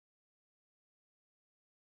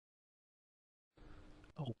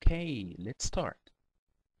Okay, let's start.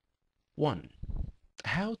 1.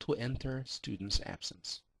 How to enter students'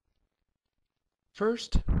 absence.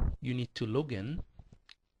 First, you need to log in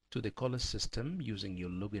to the college system using your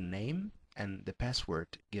login name and the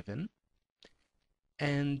password given.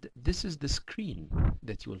 And this is the screen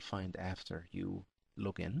that you will find after you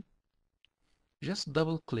log in. Just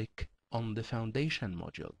double click on the foundation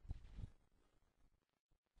module.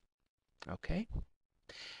 Okay?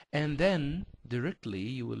 And then directly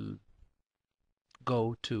you will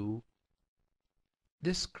go to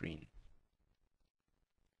this screen.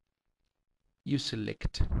 You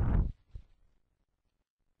select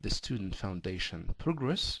the student foundation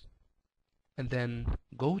progress and then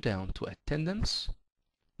go down to attendance,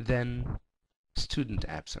 then student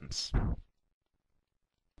absence.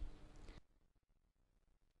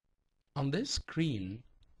 On this screen,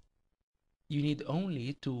 you need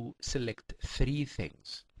only to select 3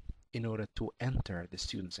 things in order to enter the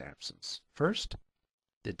student's absence. First,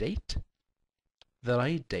 the date, the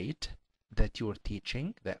right date that you're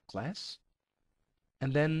teaching that class,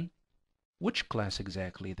 and then which class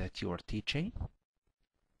exactly that you're teaching.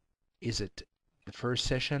 Is it the first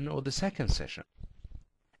session or the second session?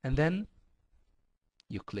 And then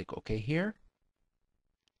you click OK here.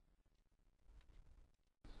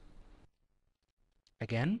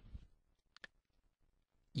 Again,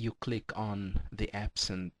 you click on the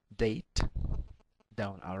absent date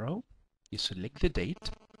down arrow. You select the date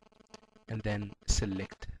and then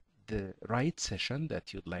select the right session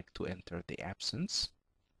that you'd like to enter the absence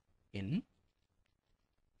in,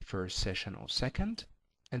 first session or second,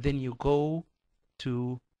 and then you go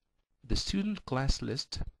to the student class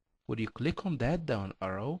list where you click on that down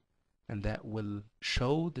arrow and that will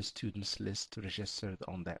show the students list registered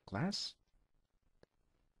on that class.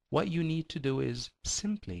 What you need to do is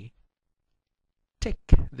simply tick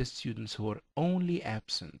the students who are only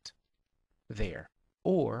absent there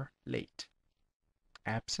or late,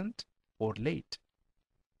 absent or late,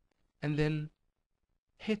 and then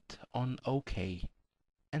hit on OK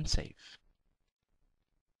and save.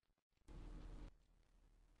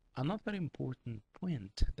 Another important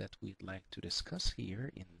point that we'd like to discuss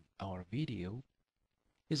here in our video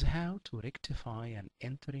is how to rectify an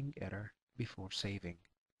entering error before saving.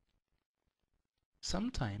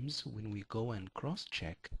 Sometimes when we go and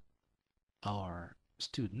cross-check our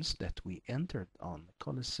students that we entered on the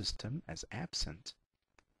college system as absent,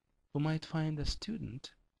 we might find a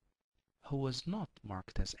student who was not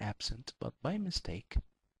marked as absent, but by mistake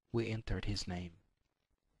we entered his name.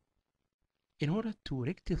 In order to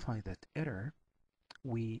rectify that error,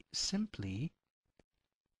 we simply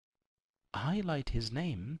highlight his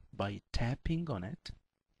name by tapping on it,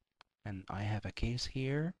 and I have a case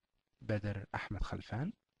here, Badr Ahmed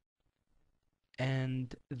Khalfan,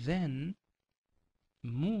 and then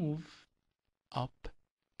move up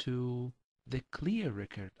to the clear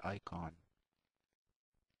record icon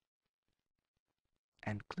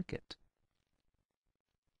and click it.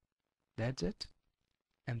 That's it,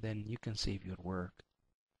 and then you can save your work.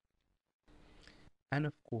 And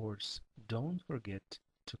of course, don't forget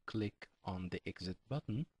to click on the exit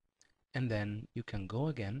button, and then you can go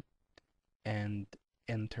again and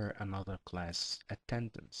enter another class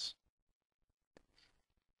attendance.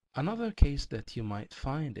 Another case that you might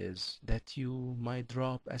find is that you might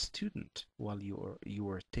drop a student while you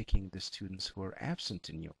are taking the students who are absent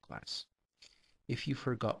in your class. If you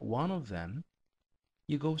forgot one of them,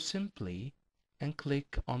 you go simply and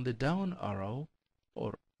click on the down arrow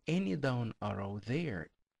or any down arrow there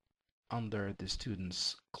under the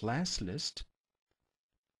student's class list,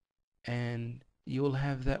 and you will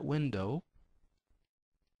have that window,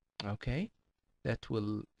 okay, that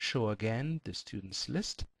will show again the student's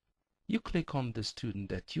list. You click on the student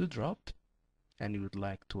that you dropped and you would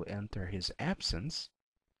like to enter his absence,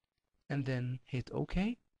 and then hit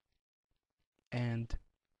OK and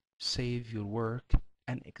save your work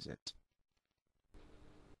and exit.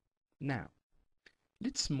 Now,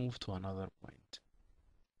 let's move to another point.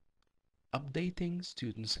 Updating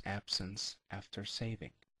students' absence after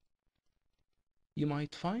saving. You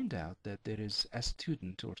might find out that there is a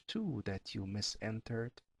student or two that you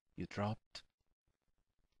misentered, you dropped,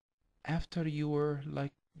 after you were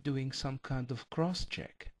doing some kind of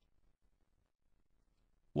cross-check.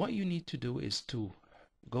 What you need to do is to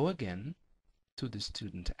go again to the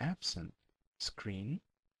student absent screen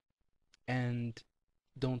and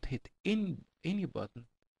don't hit any button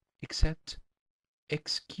except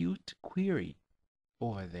execute query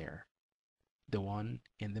over there, the one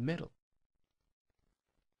in the middle.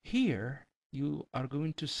 Here you are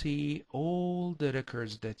going to see all the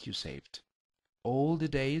records that you saved, all the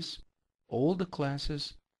days, all the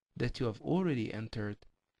classes that you have already entered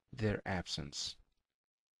their absence.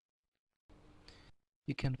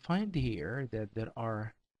 You can find here that there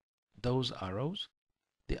are those arrows,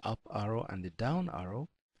 the up arrow and the down arrow,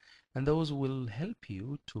 and those will help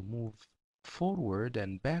you to move forward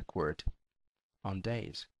and backward on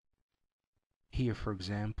days. Here, for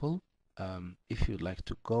example, if you'd like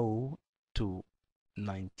to go to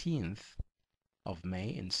 19th of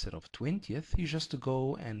May instead of 20th, you just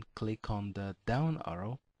go and click on the down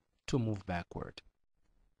arrow to move backward.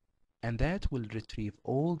 And that will retrieve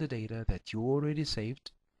all the data that you already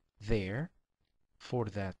saved there for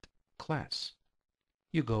that class.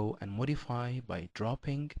 You go and modify by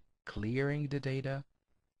dropping, clearing the data,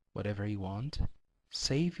 whatever you want.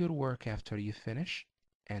 Save your work after you finish,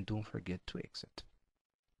 and don't forget to exit.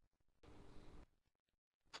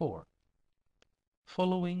 4.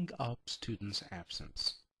 Following up students'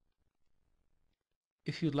 absence.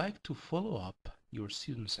 If you'd like to follow up your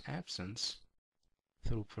students' absence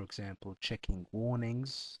through, for example, checking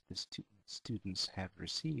warnings the students have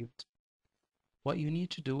received, what you need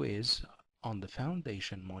to do is, on the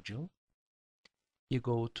Foundation module, you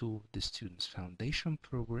go to the Students' Foundation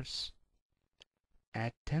Progress,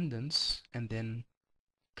 Attendance, and then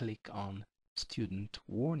click on Student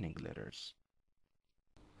Warning Letters.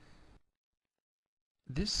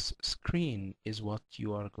 This screen is what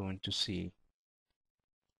you are going to see.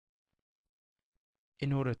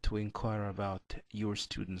 In order to inquire about your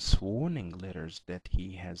student's warning letters that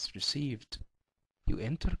he has received, you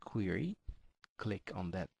enter query, click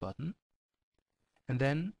on that button, and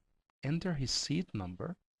then enter his seat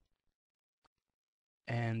number,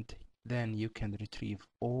 and then you can retrieve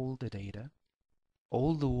all the data,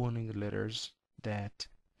 all the warning letters that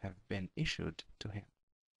have been issued to him.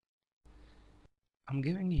 I'm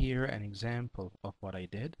giving here an example of what I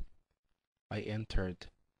did. I entered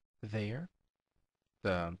there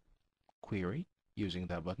the query using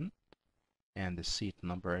that button and the seat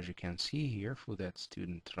number, as you can see here, for that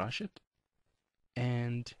student Rashid.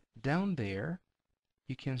 And down there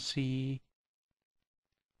you can see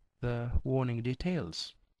the warning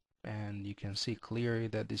details, and you can see clearly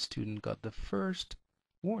that the student got the first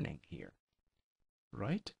warning here,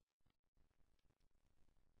 right?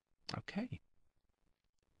 Okay.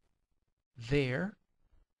 There,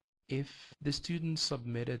 if the student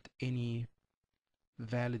submitted any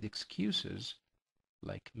valid excuses,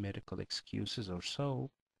 like medical excuses or so,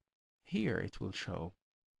 here it will show.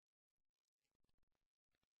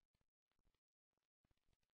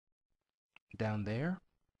 Down there,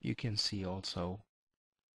 you can see also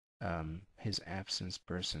his absence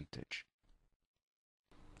percentage.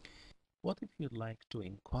 What if you'd like to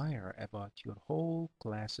inquire about your whole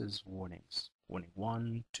class's warnings, warning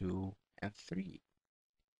 1, 2, and 3?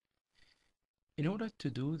 In order to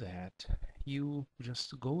do that, you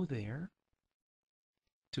just go there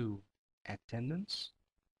to attendance,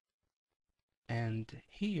 and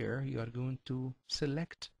here you are going to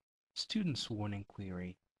select students warning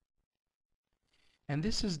query. And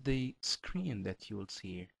this is the screen that you will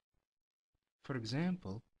see. For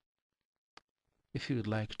example, if you would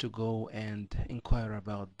like to go and inquire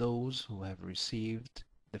about those who have received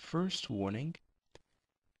the first warning,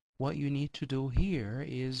 what you need to do here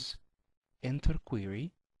is enter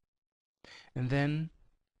query, and then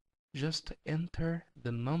just enter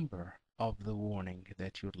the number of the warning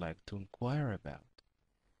that you'd like to inquire about.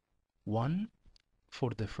 1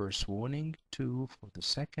 for the first warning, 2 for the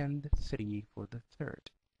second, 3 for the third.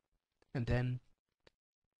 And then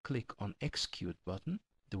click on execute button,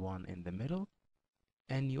 the one in the middle,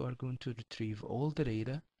 and you are going to retrieve all the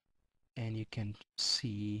data, and you can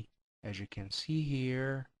see, as you can see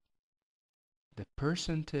here, the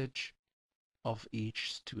percentage of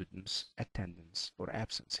each student's attendance or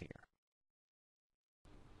absence here.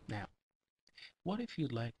 Now, what if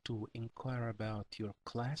you'd like to inquire about your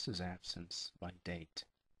class's absence by date?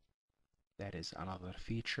 That is another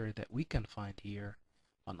feature that we can find here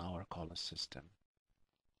on our college system.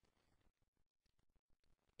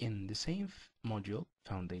 In the same module,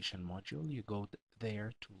 Foundation module, you go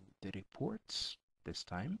there to the reports this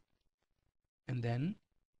time, and then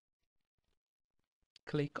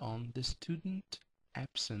click on the student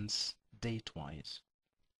absence date-wise.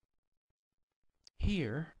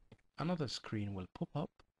 Here, another screen will pop up,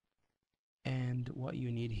 and what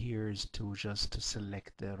you need here is to just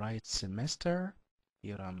select the right semester.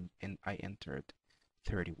 Here I entered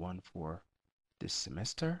 31 for this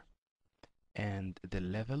semester, and the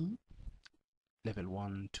level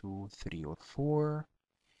 1, 2, 3, or 4,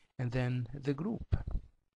 and then the group.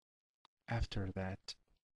 After that,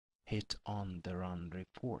 hit on the Run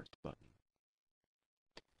Report button.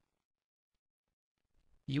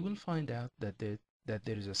 you will find out that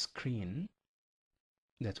there is a screen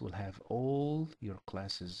that will have all your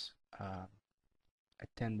classes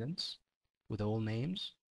attendance with all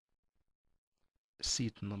names,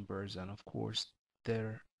 seat numbers, and of course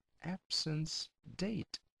their absence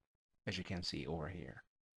date, as you can see over here.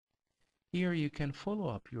 Here you can follow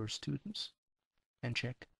up your students and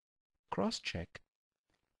cross-check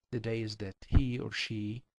the days that he or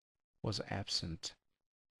she was absent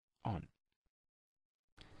on.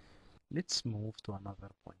 Let's move to another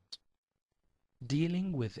point.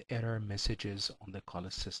 Dealing with error messages on the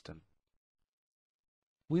college system.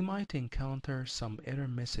 We might encounter some error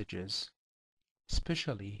messages,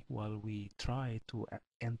 especially while we try to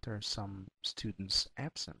enter some students'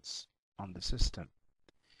 absence on the system.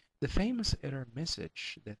 The famous error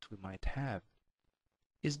message that we might have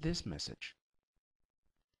is this message: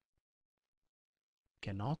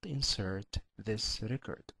 cannot insert this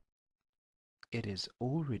record. It is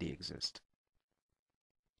already exist.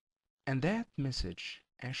 And that message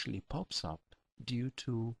actually pops up due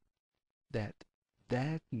to that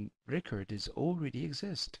record is already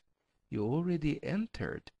exist. You already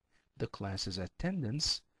entered the class's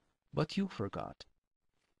attendance, but you forgot.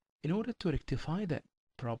 In order to rectify that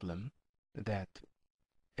problem, that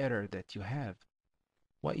error that you have,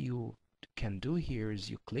 what you can do here is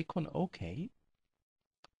you click on OK,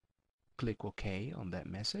 click OK on that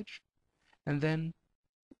message, and then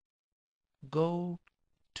go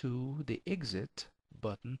to the exit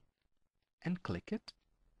button and click it,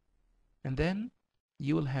 and then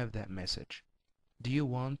you will have that message. Do you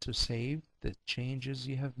want to save the changes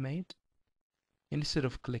you have made? Instead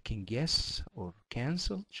of clicking yes or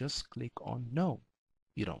cancel, just click on no.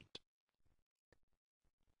 You don't.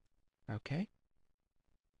 Okay?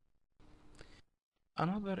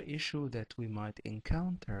 Another issue that we might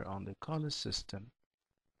encounter on the college system,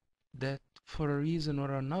 that for a reason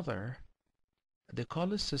or another the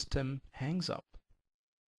college system hangs up.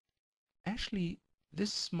 Actually,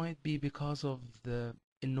 this might be because of the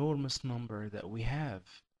enormous number that we have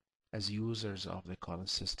as users of the college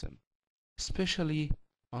system, especially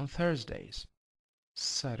on Thursdays,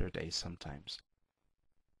 Saturdays sometimes.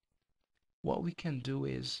 What we can do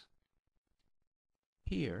is,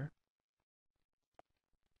 here,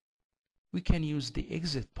 we can use the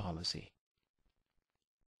exit policy.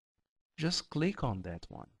 Just click on that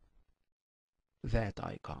one, that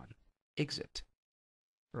icon, exit,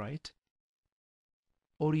 right?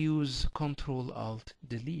 Or use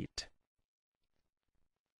Ctrl-Alt-Delete.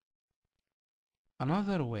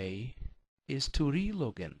 Another way is to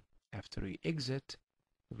re-login. After you exit,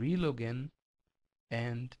 re-login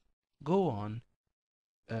and go on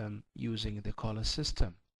using the college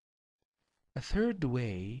system. A third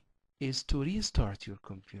way is to restart your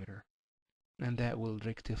computer, and that will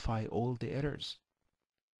rectify all the errors.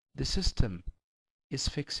 The system is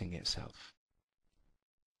fixing itself.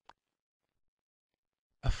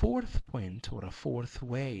 A fourth point, or a fourth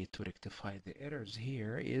way to rectify the errors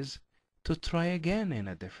here, is to try again in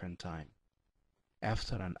a different time.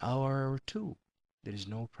 After an hour or two, there is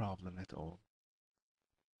no problem at all.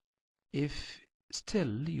 If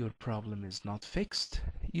still your problem is not fixed,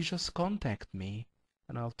 you just contact me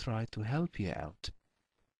and I'll try to help you out.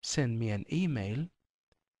 Send me an email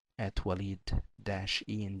at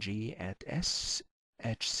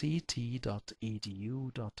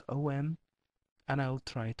walid-eng@shct.edu.om and I'll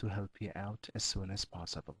try to help you out as soon as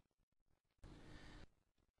possible.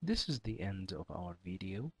 This is the end of our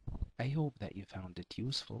video. I hope that you found it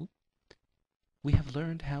useful. We have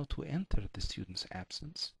learned how to enter the student's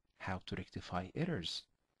absence, how to rectify errors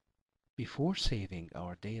before saving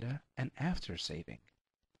our data and after saving.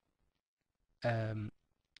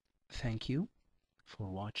 Thank you for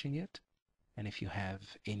watching it, and if you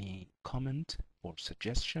have any comment or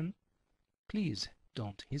suggestion, please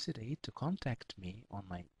don't hesitate to contact me on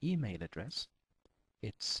my email address.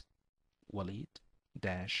 It's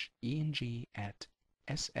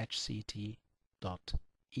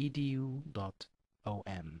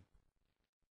walid-eng@shct.edu.om.